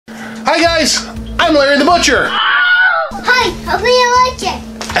Hi guys, I'm Larry the Butcher. Hi, hope you like it.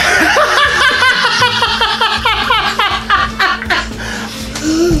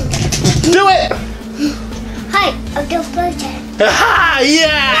 Do it! Hi, I'm the Butcher.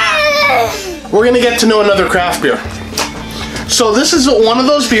 Yeah! We're gonna get to know another craft beer. So this is one of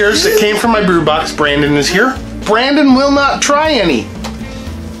those beers that came from my brew box. Brandon is here. Brandon will not try any.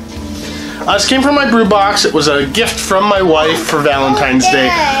 This came from my brew box. It was a gift from my wife for Valentine's Day.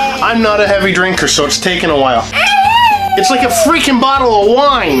 I'm not a heavy drinker, so it's taken a while. It's like a freaking bottle of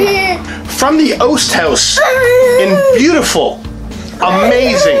wine from the Oast house in beautiful,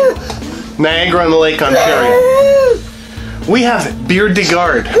 amazing Niagara-on-the-Lake, Ontario. We have Beire de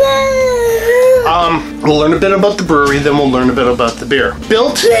Garde. We'll learn a bit about the brewery, then we'll learn a bit about the beer.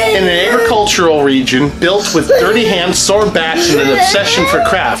 Built in an agricultural region, built with dirty hands, sore backs, and an obsession for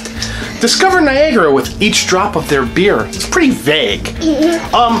craft. Discover Niagara with each drop of their beer. It's pretty vague.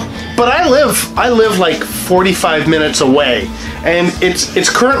 But I live like 45 minutes away, and it's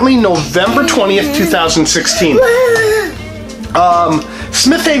currently November 20th, 2016.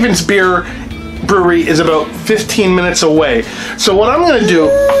 Smith Haven's brewery is about 15 minutes away. So what I'm gonna do,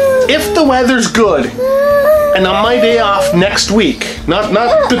 if the weather's good, and on my day off next week, not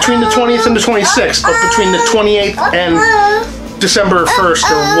between the 20th and the 26th, but between the 28th and December 1st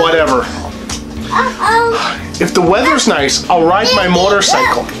or whatever. If the weather's nice, I'll ride my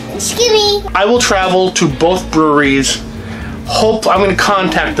motorcycle. I will travel to both breweries. I'm gonna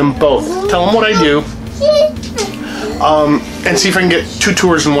contact them both. Tell them what I do. And see if I can get 2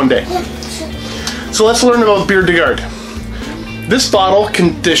 tours in one day. So let's learn about Beire de Garde. This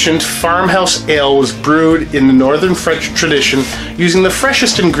bottle-conditioned farmhouse ale was brewed in the northern French tradition using the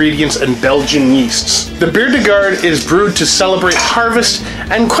freshest ingredients and Belgian yeasts. The Beire de Garde is brewed to celebrate harvest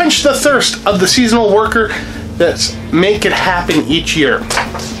and quench the thirst of the seasonal worker that make it happen each year.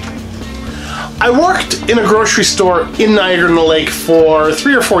 I worked in a grocery store in Niagara-on-the-Lake for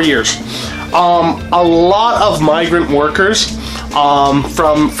 3 or 4 years. A lot of migrant workers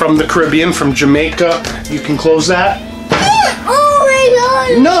from the Caribbean, from Jamaica. You can close that. Oh my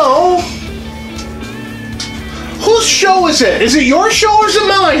God! No! Whose show is it? Is it your show or is it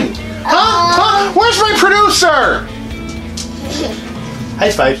mine? Huh? Where's my producer?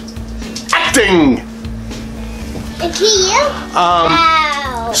 High five. Acting!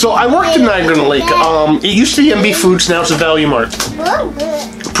 So I worked in Niagara-on-the-Lake. It used to be MB Foods, now it's a Value Mart.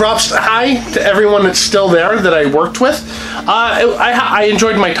 Props to everyone that's still there that I worked with. I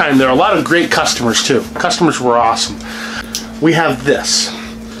enjoyed my time there. A lot of great customers too. Customers were awesome. We have this.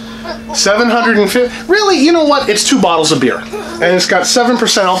 750. Really, you know what? It's 2 bottles of beer. And it's got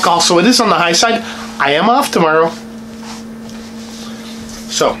 7% alcohol, so it is on the high side. I am off tomorrow.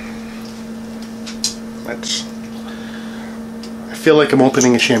 So, I feel like I'm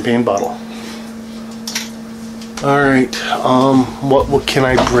opening a champagne bottle. Alright, what can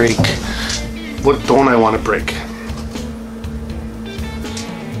I break? What don't I want to break?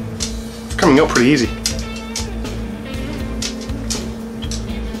 It's coming out pretty easy.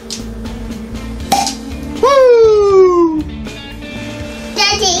 Woo!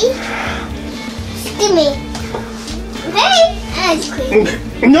 Daddy, give me. Okay, ice cream.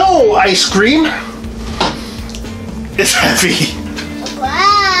 No ice cream! It's heavy.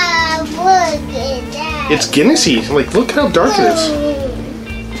 Wow, look at that. It's Guinnessy. Like, look how dark it is.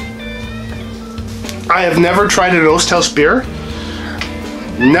 I have never tried an Oast House beer.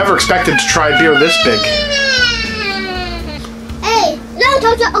 Never expected to try a beer this big. Hey, no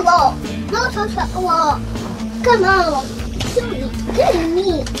touch it a lot. No touch it a lot. Come on. Give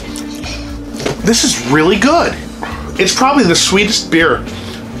me. This is really good. It's probably the sweetest beer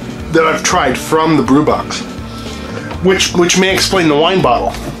that I've tried from the brew box. Which may explain the wine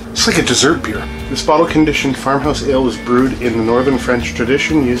bottle. It's like a dessert beer. This bottle-conditioned farmhouse ale was brewed in the northern French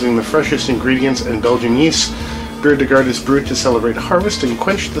tradition using the freshest ingredients and Belgian yeast. Beire de Garde is brewed to celebrate harvest and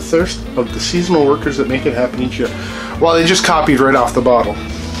quench the thirst of the seasonal workers that make it happen each year. Well, they just copied right off the bottle.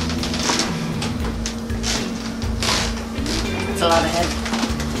 That's a lot of head.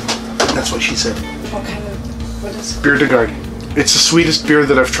 That's what she said. What kind of, what is it? Beire de Garde. It's the sweetest beer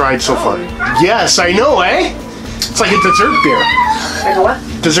that I've tried so far. Yes, I know, eh? It's like a dessert beer. Like a what?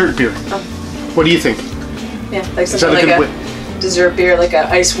 Dessert beer. Oh. What do you think? Yeah, like something like a dessert beer, like a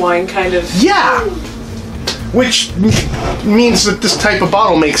ice wine kind of. Yeah! Which means that this type of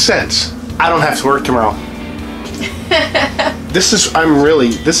bottle makes sense. I don't have to work tomorrow. This is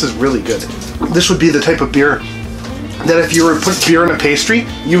really good. This would be the type of beer that if you were to put beer in a pastry,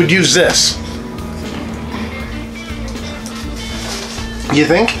 you would use this. You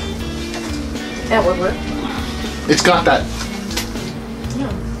think? Yeah, would work. It's got that. Yeah.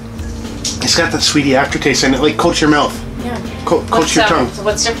 It's got that sweetie aftertaste and it like coats your mouth. Yeah. Coats your tongue. So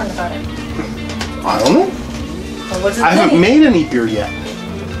what's different about it? I don't know. Well, what's it I haven't made any beer yet.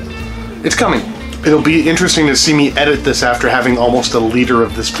 It's coming. It'll be interesting to see me edit this after having almost a liter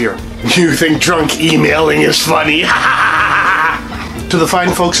of this beer. You think drunk emailing is funny? To the fine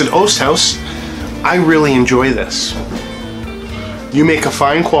folks at Oast House, I really enjoy this. You make a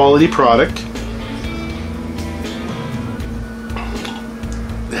fine quality product.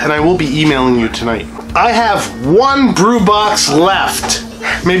 And I will be emailing you tonight. I have one brew box left.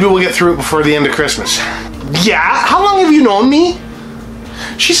 Maybe we'll get through it before the end of Christmas. Yeah? How long have you known me?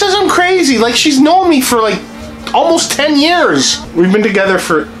 She says I'm crazy. Like, she's known me for like almost 10 years. We've been together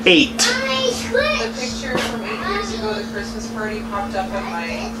for 8. The picture from 8 years ago, the Christmas party, popped up on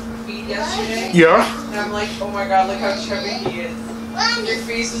my feed yesterday. Yeah? And I'm like, oh my god, look how chubby he is. Your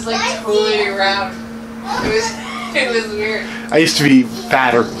face was like totally round. It was weird. I used to be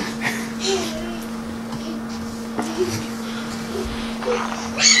fatter.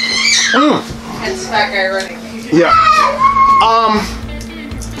 Hence fat guy running. Yeah.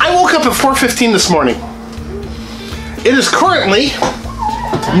 I woke up at 4:15 this morning. It is currently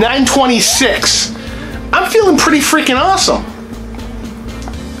 9:26. I'm feeling pretty freaking awesome.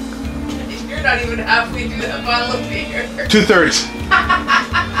 You're not even halfway through that bottle of beer. 2/3.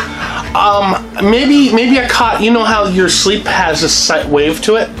 Maybe I caught, you know how your sleep has a set wave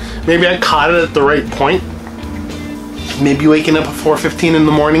to it? Maybe I caught it at the right point. Maybe waking up at 4:15 in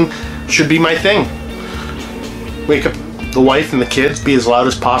the morning should be my thing. Wake up the wife and the kids, be as loud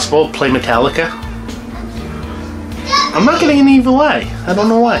as possible, play Metallica. I'm not getting an evil eye. I don't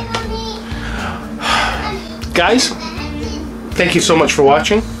know why. Guys, thank you so much for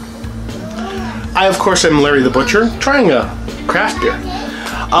watching. I, of course, am Larry the Butcher, trying a craft beer.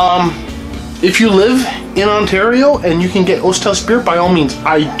 If you live in Ontario and you can get Oast House beer, by all means,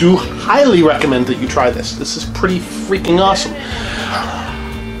 I do highly recommend that you try this. This is pretty freaking awesome.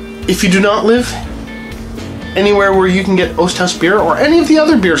 If you do not live anywhere where you can get Oast House beer or any of the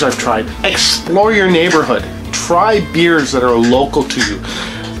other beers I've tried, explore your neighborhood. Try beers that are local to you.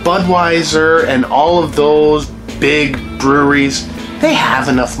 Budweiser and all of those big breweries, they have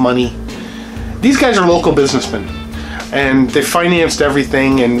enough money. These guys are local businessmen. And they financed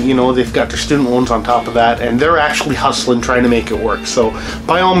everything, and you know, they've got their student loans on top of that, and they're actually hustling, trying to make it work. So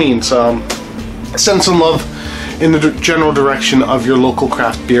by all means, send some love in the general direction of your local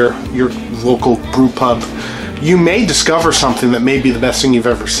craft beer, your local brew pub. You may discover something that may be the best thing you've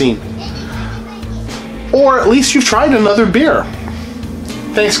ever seen. Or at least you've tried another beer.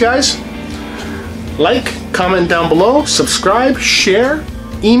 Thanks, guys. Like, comment down below, subscribe, share,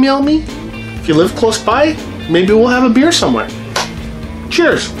 email me. If you live close by, maybe we'll have a beer somewhere.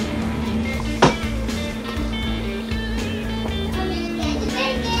 Cheers.